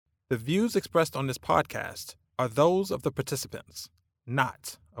The views expressed on this podcast are those of the participants,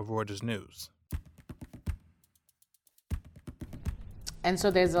 not of Reuters News. And so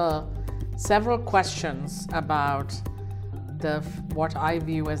there's several questions about what I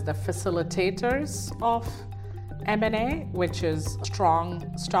view as the facilitators of M&A, which is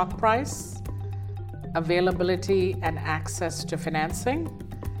strong stock price, availability and access to financing,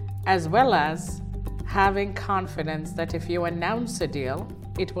 as well as having confidence that if you announce a deal,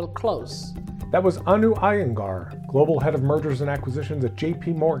 it will close. That was Anu Aiyengar, Global Head of Mergers and Acquisitions at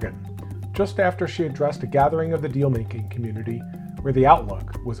JPMorgan, just after she addressed a gathering of the deal-making community where the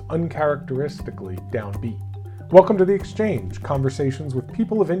outlook was uncharacteristically downbeat. Welcome to The Exchange, conversations with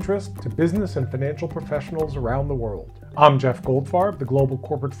people of interest to business and financial professionals around the world. I'm Jeff Goldfarb, the Global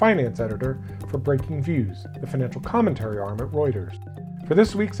Corporate Finance Editor for Breaking Views, the financial commentary arm at Reuters. For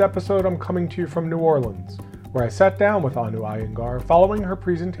this week's episode, I'm coming to you from New Orleans, where I sat down with Anu Aiyengar following her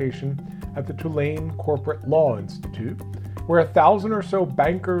presentation at the Tulane Corporate Law Institute, where 1,000 or so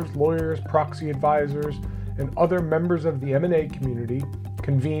bankers, lawyers, proxy advisors, and other members of the M&A community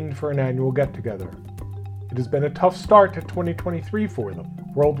convened for an annual get-together. It has been a tough start to 2023 for them.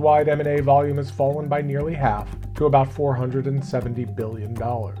 Worldwide M&A volume has fallen by nearly half to about $470 billion.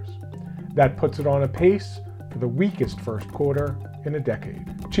 That puts it on a pace for the weakest first quarter in a decade.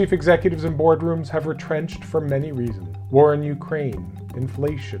 Chief executives and boardrooms have retrenched for many reasons. War in Ukraine,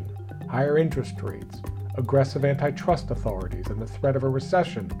 inflation, higher interest rates, aggressive antitrust authorities, and the threat of a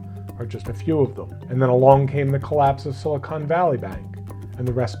recession are just a few of them. And then along came the collapse of Silicon Valley Bank and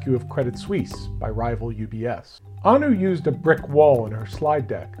the rescue of Credit Suisse by rival UBS. Anu used a brick wall in her slide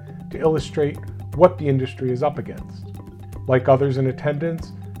deck to illustrate what the industry is up against. Like others in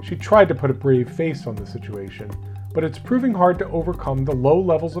attendance, she tried to put a brave face on the situation, but it's proving hard to overcome the low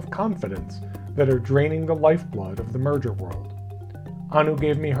levels of confidence that are draining the lifeblood of the merger world. Anu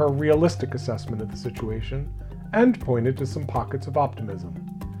gave me her realistic assessment of the situation and pointed to some pockets of optimism.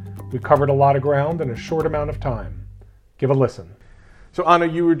 We covered a lot of ground in a short amount of time. Give a listen. So Anu,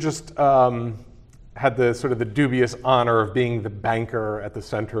 you were just had the sort of the dubious honor of being the banker at the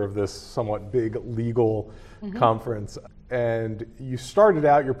center of this somewhat big legal conference. And you started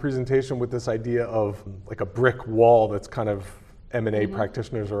out your presentation with this idea of like a brick wall that's kind of M&A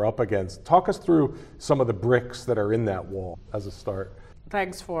practitioners are up against. Talk us through some of the bricks that are in that wall as a start.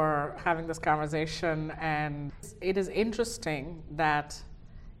 Thanks for having this conversation. And it is interesting that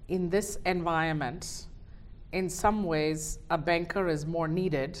in this environment, in some ways, a banker is more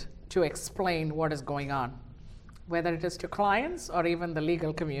needed to explain what is going on, whether it is to clients or even the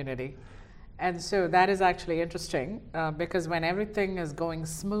legal community. And so that is actually interesting because when everything is going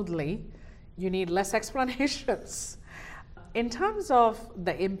smoothly, you need less explanations. In terms of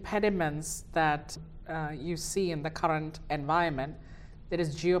the impediments that you see in the current environment, there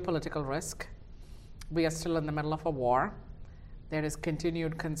is geopolitical risk. We are still in the middle of a war. There is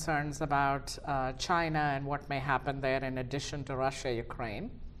continued concerns about China and what may happen there in addition to Russia, Ukraine.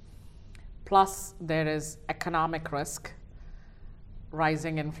 Plus, there is economic risk,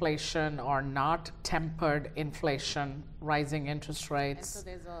 rising inflation or not tempered inflation, rising interest rates.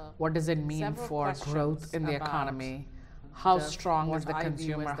 So what does it mean for growth in the economy? How strong is the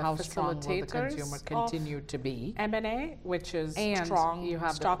consumer? How strong will the consumer continue to be? M&A, which is strong, you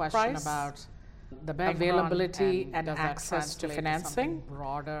have stock price, about the availability and access to financing,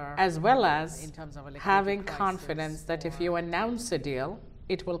 broader, as well as in terms of having confidence that if you announce a deal,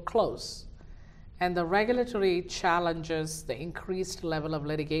 it will close. And the regulatory challenges, the increased level of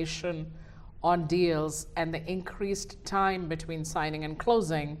litigation on deals, and the increased time between signing and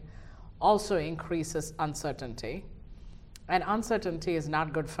closing also increases uncertainty. And uncertainty is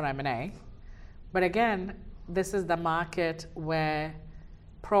not good for M&A. But again, this is the market where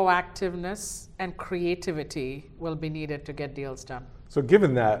proactiveness and creativity will be needed to get deals done. So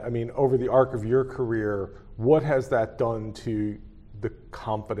given that, I mean, over the arc of your career, what has that done to the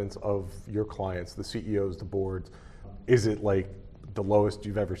confidence of your clients, the CEOs, the boards? Is it like the lowest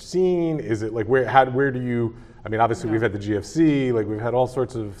you've ever seen? Is it like where do you, I mean, obviously we've had the GFC, like we've had all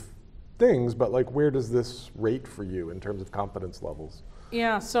sorts of things, but like where does this rate for you in terms of confidence levels?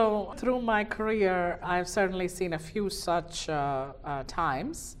 Yeah, so through my career, I've certainly seen a few such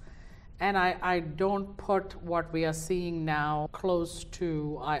times. And I don't put what we are seeing now close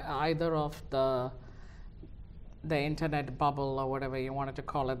to either of the internet bubble or whatever you wanted to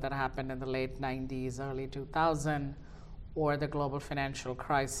call it that happened in the late 90s, early 2000, or the global financial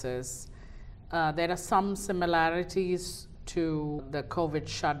crisis. There are some similarities to the COVID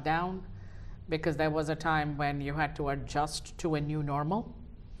shutdown because there was a time when you had to adjust to a new normal.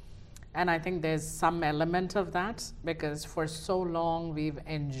 And I think there's some element of that because for so long we've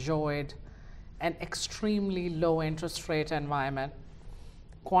enjoyed an extremely low interest rate environment,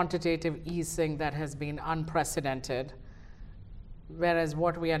 quantitative easing that has been unprecedented, whereas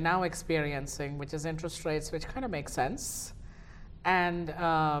what we are now experiencing, which is interest rates, which kind of makes sense, and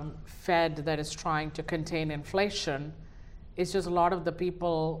Fed that is trying to contain inflation, it's just a lot of the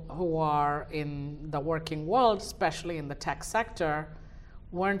people who are in the working world, especially in the tech sector,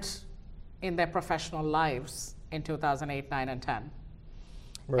 weren't in their professional lives in 2008, 9, and 10.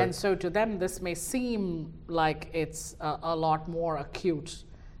 Right. And so to them, this may seem like it's a lot more acute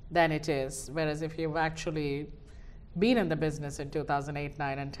than it is. Whereas if you've actually been in the business in 2008,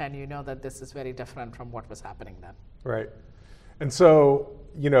 9, and 10, you know that this is very different from what was happening then. Right. And so,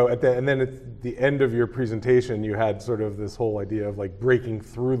 and then at the end of your presentation, you had sort of this whole idea of like breaking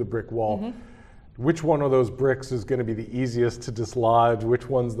through the brick wall. Mm-hmm. Which one of those bricks is going to be the easiest to dislodge? Which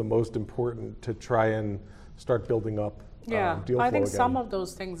one's the most important to try and start building up deal flow I think again? Some of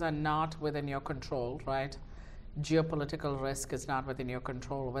those things are not within your control, right? Geopolitical risk is not within your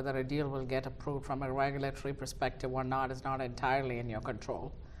control. Whether a deal will get approved from a regulatory perspective or not is not entirely in your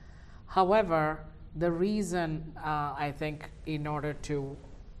control. However, the reason I think in order to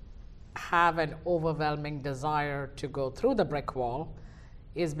have an overwhelming desire to go through the brick wall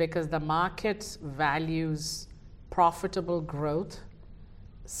is because the market values profitable growth,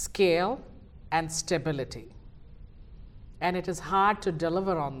 scale, and stability. And it is hard to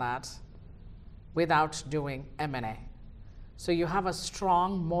deliver on that without doing M&A. So you have a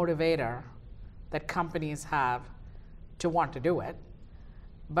strong motivator that companies have to want to do it.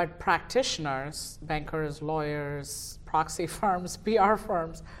 But practitioners, bankers, lawyers, proxy firms, PR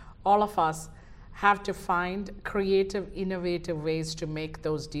firms, all of us have to find creative, innovative ways to make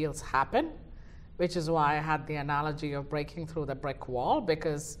those deals happen, which is why I had the analogy of breaking through the brick wall,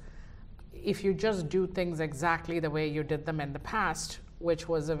 because if you just do things exactly the way you did them in the past, which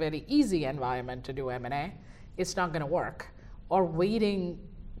was a very easy environment to do M&A, it's not going to work. Or waiting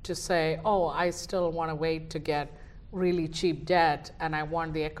to say, oh, I still want to wait to get really cheap debt and I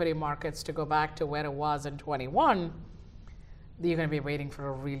want the equity markets to go back to where it was in 21, you're going to be waiting for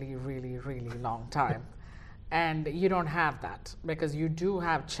a really, really, really long time. And you don't have that because you do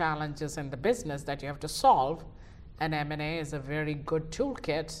have challenges in the business that you have to solve, and M&A is a very good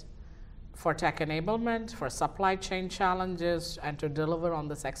toolkit for tech enablement, for supply chain challenges, and to deliver on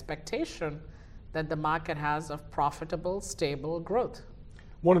this expectation that the market has of profitable, stable growth.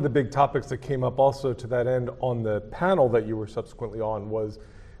 One of the big topics that came up also to that end on the panel that you were subsequently on was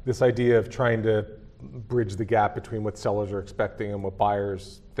this idea of trying to bridge the gap between what sellers are expecting and what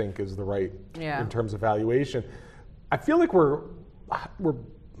buyers think is the right in terms of valuation. I feel like we're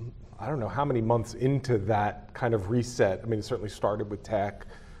I don't know how many months into that kind of reset. I mean, it certainly started with tech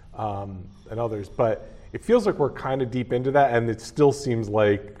and others, but it feels like we're kind of deep into that, and it still seems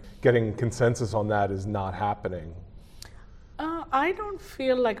like getting consensus on that is not happening. I don't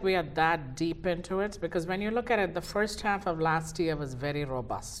feel like we are that deep into it, because when you look at it, the first half of last year was very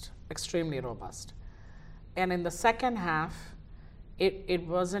robust, extremely robust. And in the second half, it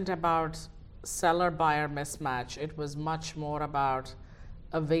wasn't about seller-buyer mismatch. It was much more about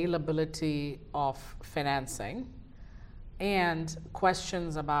availability of financing and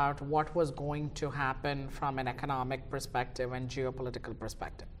questions about what was going to happen from an economic perspective and geopolitical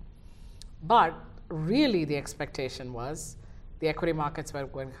perspective. But really the expectation was the equity markets were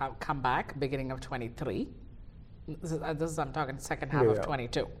going to come back beginning of 23. This is I'm talking second half of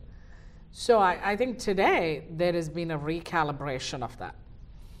 22. So I think today there has been a recalibration of that.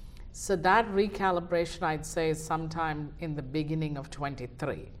 So that recalibration, I'd say, is sometime in the beginning of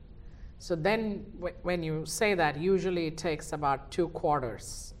 23. So then when you say that, usually it takes about 2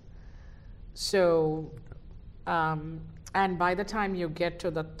 quarters. So, and by the time you get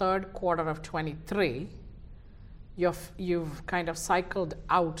to the third quarter of 23, you've kind of cycled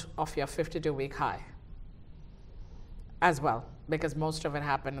out of your 52-week high as well, because most of it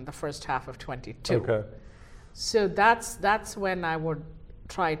happened in the first half of 22. Okay. So that's when I would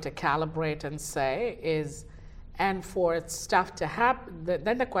try to calibrate and say is, and for stuff to happen,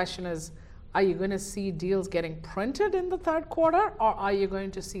 then the question is, are you going to see deals getting printed in the third quarter, or are you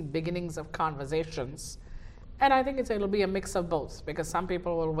going to see beginnings of conversations? And I think it'll be a mix of both, because some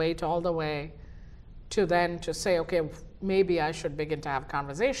people will wait all the way to then to say, okay, maybe I should begin to have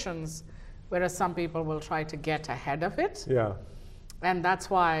conversations, whereas some people will try to get ahead of it. Yeah. And that's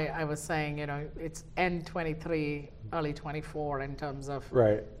why I was saying, it's end 23, early 24 in terms of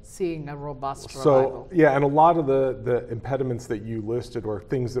seeing a robust revival. So, yeah, and a lot of the impediments that you listed were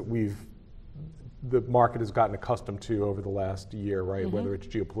things that we've the market has gotten accustomed to over the last year, right? Whether it's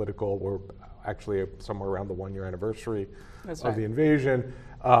geopolitical or actually somewhere around the 1-year anniversary of the invasion,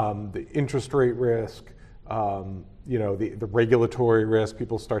 the interest rate risk, the regulatory risk.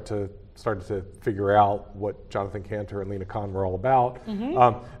 People started to figure out what Jonathan Cantor and Lena Khan were all about.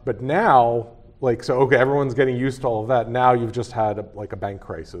 But now, everyone's getting used to all of that. Now you've just had a bank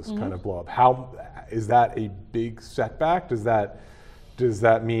crisis kind of blow up. How is that a big setback? Does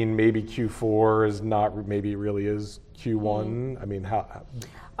that mean maybe Q4 is not, maybe it really is Q1? I mean, how?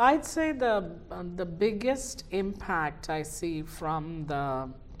 I'd say the biggest impact I see from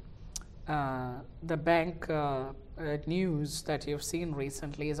the bank news that you've seen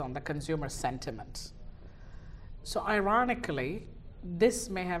recently is on the consumer sentiment. So ironically, this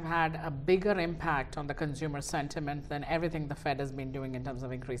may have had a bigger impact on the consumer sentiment than everything the Fed has been doing in terms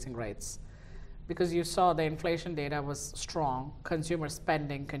of increasing rates. Because you saw the inflation data was strong, consumer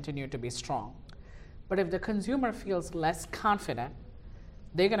spending continued to be strong. But if the consumer feels less confident,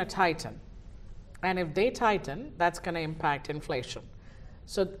 they're going to tighten. And if they tighten, that's going to impact inflation.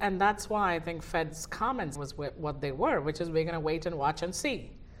 So, and that's why I think Fed's comments was what they were, which is we're going to wait and watch and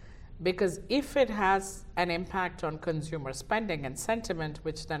see. Because if it has an impact on consumer spending and sentiment,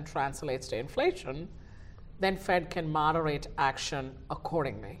 which then translates to inflation, then Fed can moderate action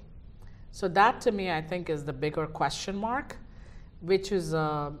accordingly. So that to me, I think, is the bigger question mark, which is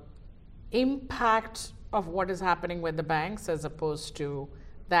impact of what is happening with the banks as opposed to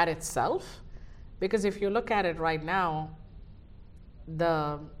that itself. Because if you look at it right now,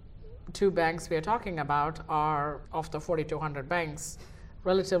 the two banks we are talking about are, of the 4,200 banks,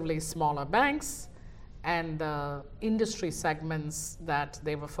 relatively smaller banks, and the industry segments that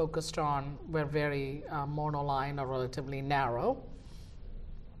they were focused on were very monoline or relatively narrow.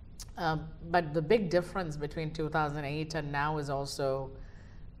 But the big difference between 2008 and now is also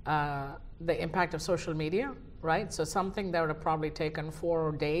the impact of social media, right? So something that would have probably taken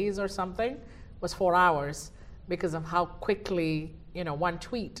 4 days or something was 4 hours because of how quickly, one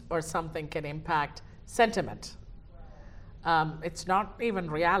tweet or something can impact sentiment. It's not even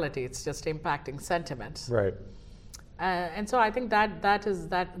reality; it's just impacting sentiment. Right. And so I think that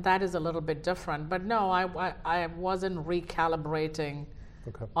is a little bit different. But no, I wasn't recalibrating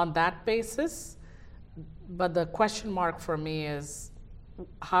on that basis. But the question mark for me is,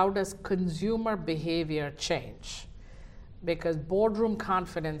 how does consumer behavior change? Because boardroom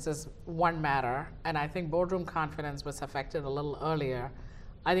confidence is one matter, and I think boardroom confidence was affected a little earlier.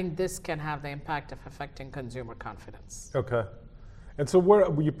 I think this can have the impact of affecting consumer confidence. Okay. And so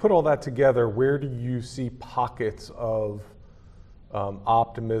when you put all that together, where do you see pockets of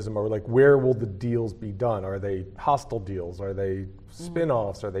optimism, or where will the deals be done? Are they hostile deals? Are they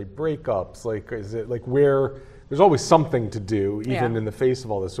spin-offs? Are they breakups? Is it where there's always something to do, even in the face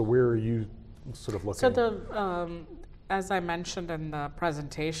of all this? So where are you sort of looking? So as I mentioned in the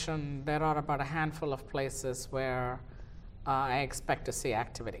presentation, there are about a handful of places where I expect to see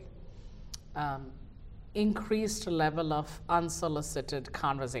activity. Increased level of unsolicited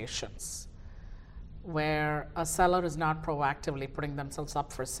conversations, where a seller is not proactively putting themselves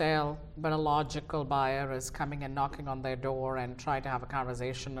up for sale, but a logical buyer is coming and knocking on their door and trying to have a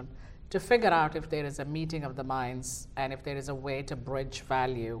conversation to figure out if there is a meeting of the minds and if there is a way to bridge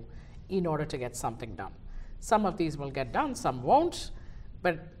value in order to get something done. Some of these will get done, some won't,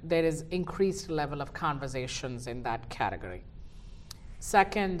 but there is increased level of conversations in that category.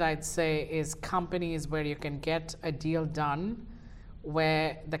 Second, I'd say, is companies where you can get a deal done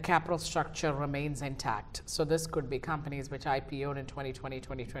where the capital structure remains intact. So this could be companies which IPO'd in 2020,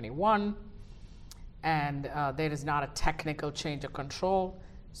 2021, and there is not a technical change of control,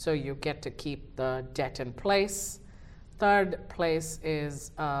 so you get to keep the debt in place. Third place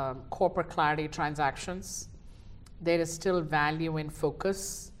is corporate clarity transactions. There is still value in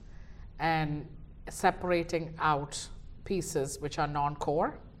focus and separating out pieces which are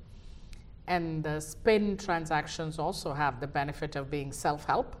non-core. And the spin transactions also have the benefit of being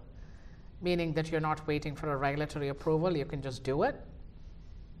self-help, meaning that you're not waiting for a regulatory approval, you can just do it.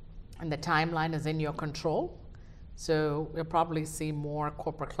 And the timeline is in your control. So you'll probably see more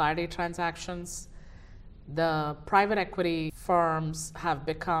corporate clarity transactions. The private equity firms have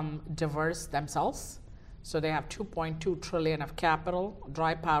become diverse themselves. So they have 2.2 trillion of capital,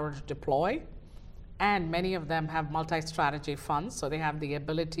 dry powder to deploy. And many of them have multi-strategy funds. So they have the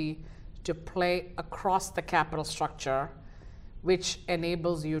ability to play across the capital structure, which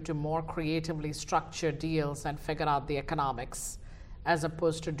enables you to more creatively structure deals and figure out the economics, as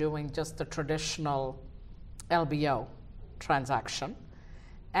opposed to doing just the traditional LBO transaction.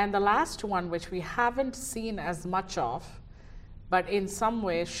 And the last one, which we haven't seen as much of, but in some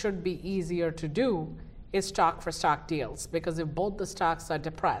ways should be easier to do, is stock for stock deals. Because if both the stocks are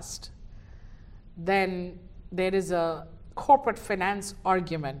depressed, then there is a corporate finance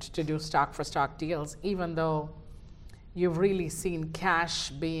argument to do stock for stock deals, even though you've really seen cash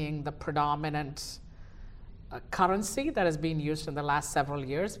being the predominant currency that has been used in the last several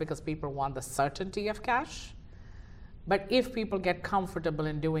years because people want the certainty of cash. But if people get comfortable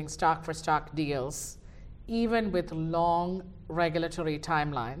in doing stock for stock deals, even with long regulatory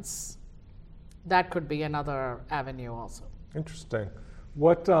timelines, that could be another avenue also. Interesting.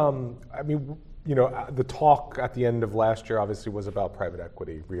 What, the talk at the end of last year obviously was about private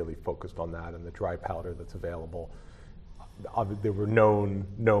equity, really focused on that and the dry powder that's available. There were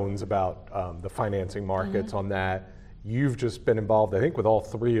knowns about the financing markets on that. You've just been involved, I think, with all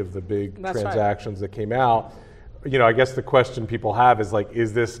three of the big transactions that came out. I guess the question people have is like,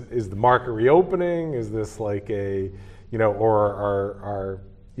 is the market reopening? Is this like is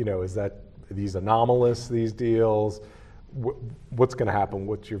that these anomalous, these deals? What's going to happen?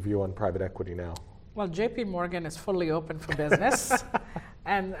 What's your view on private equity now? Well, JPMorgan is fully open for business.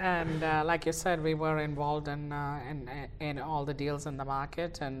 And like you said, we were involved in all the deals in the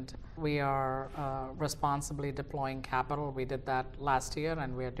market, and we are responsibly deploying capital. We did that last year,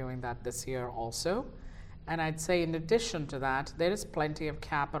 and we are doing that this year also. And I'd say in addition to that, there is plenty of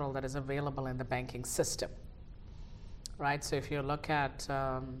capital that is available in the banking system, right? So if you look at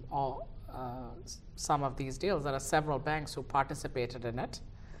some of these deals, there are several banks who participated in it.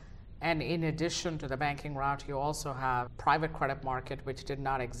 And in addition to the banking route, you also have private credit market, which did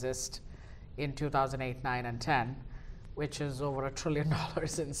not exist in 2008, 9, and 10, which is over $1 trillion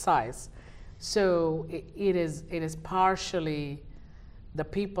in size. So it is partially the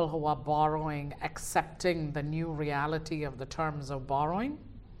people who are borrowing accepting the new reality of the terms of borrowing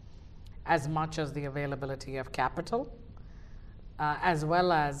as much as the availability of capital, as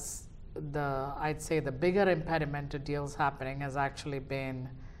well as I'd say the bigger impediment to deals happening has actually been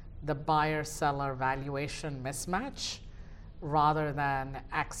the buyer-seller valuation mismatch rather than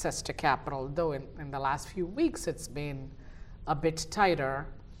access to capital, though in the last few weeks it's been a bit tighter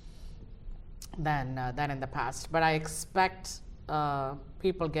than in the past. But I expect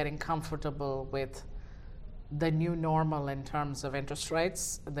people getting comfortable with the new normal in terms of interest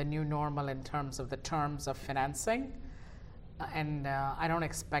rates, the new normal in terms of the terms of financing, and I don't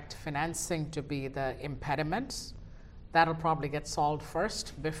expect financing to be the impediment. That'll probably get solved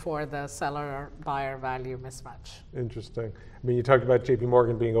first before the seller-buyer value mismatch. Interesting. I mean, you talked about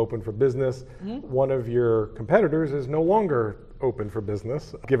JPMorgan being open for business. One of your competitors is no longer open for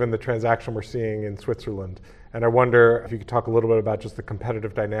business, given the transaction we're seeing in Switzerland. And I wonder if you could talk a little bit about just the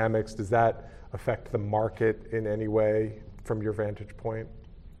competitive dynamics. Does that affect the market in any way from your vantage point?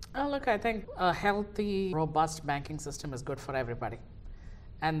 Look, I think a healthy, robust banking system is good for everybody.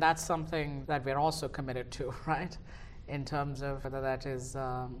 And that's something that we're also committed to, right? In terms of whether that is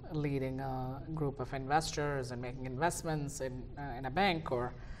leading a group of investors and making investments in a bank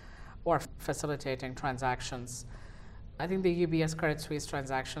or facilitating transactions. I think the UBS Credit Suisse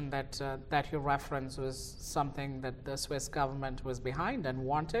transaction that you referenced was something that the Swiss government was behind and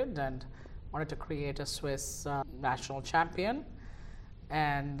wanted to create a Swiss national champion.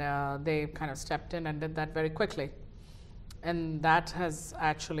 And they kind of stepped in and did that very quickly. And that has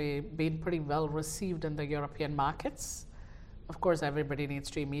actually been pretty well received in the European markets. Of course, everybody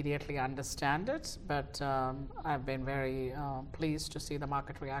needs to immediately understand it, but I've been very pleased to see the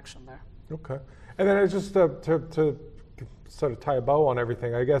market reaction there. Okay. And then just to sort of tie a bow on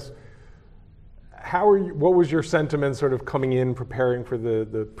everything, I guess, what was your sentiment sort of coming in, preparing for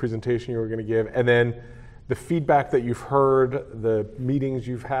the presentation you were going to give, and then the feedback that you've heard, the meetings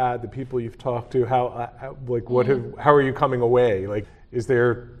you've had, the people you've talked to, how are you coming away? Like, is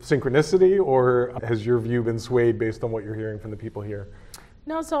there synchronicity, or has your view been swayed based on what you're hearing from the people here?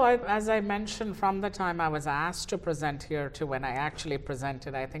 No, so as I mentioned, from the time I was asked to present here to when I actually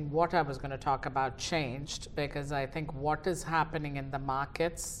presented, I think what I was going to talk about changed, because I think what is happening in the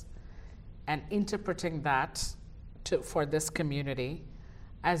markets and interpreting that for this community,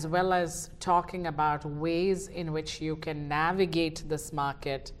 as well as talking about ways in which you can navigate this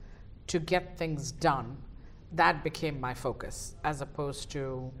market to get things done, that became my focus, as opposed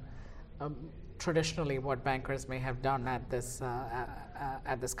to traditionally what bankers may have done at this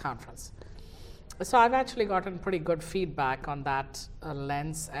conference. So I've actually gotten pretty good feedback on that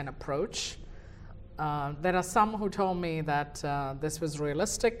lens and approach. There are some who told me that this was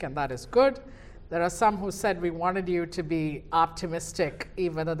realistic, and that is good. There are some who said we wanted you to be optimistic,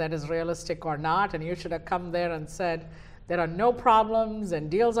 whether that is realistic or not, and you should have come there and said there are no problems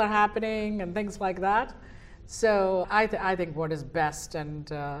and deals are happening and things like that. So I think what is best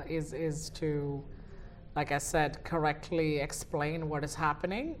and is to, like I said, correctly explain what is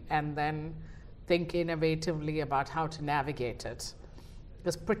happening and then think innovatively about how to navigate it.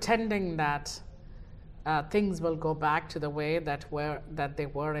 Because pretending that things will go back to the way that they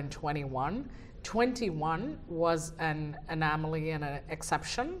were in 21. 21 was an anomaly and an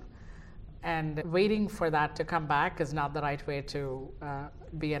exception, and waiting for that to come back is not the right way to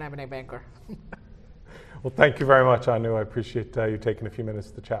be an M&A banker. Well, thank you very much, Anu. I appreciate you taking a few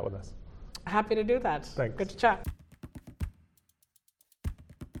minutes to chat with us. Happy to do that. Thanks. Good to chat.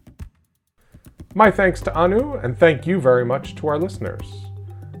 My thanks to Anu, and thank you very much to our listeners.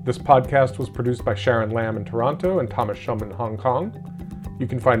 This podcast was produced by Sharon Lamb in Toronto and Thomas Shum in Hong Kong. You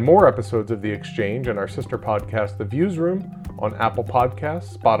can find more episodes of The Exchange and our sister podcast, The Views Room, on Apple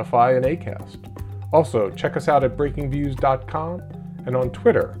Podcasts, Spotify, and Acast. Also, check us out at breakingviews.com and on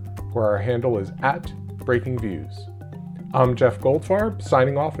Twitter, where our handle is @BreakingViews. I'm Jeff Goldfarb,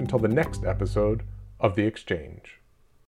 signing off until the next episode of The Exchange.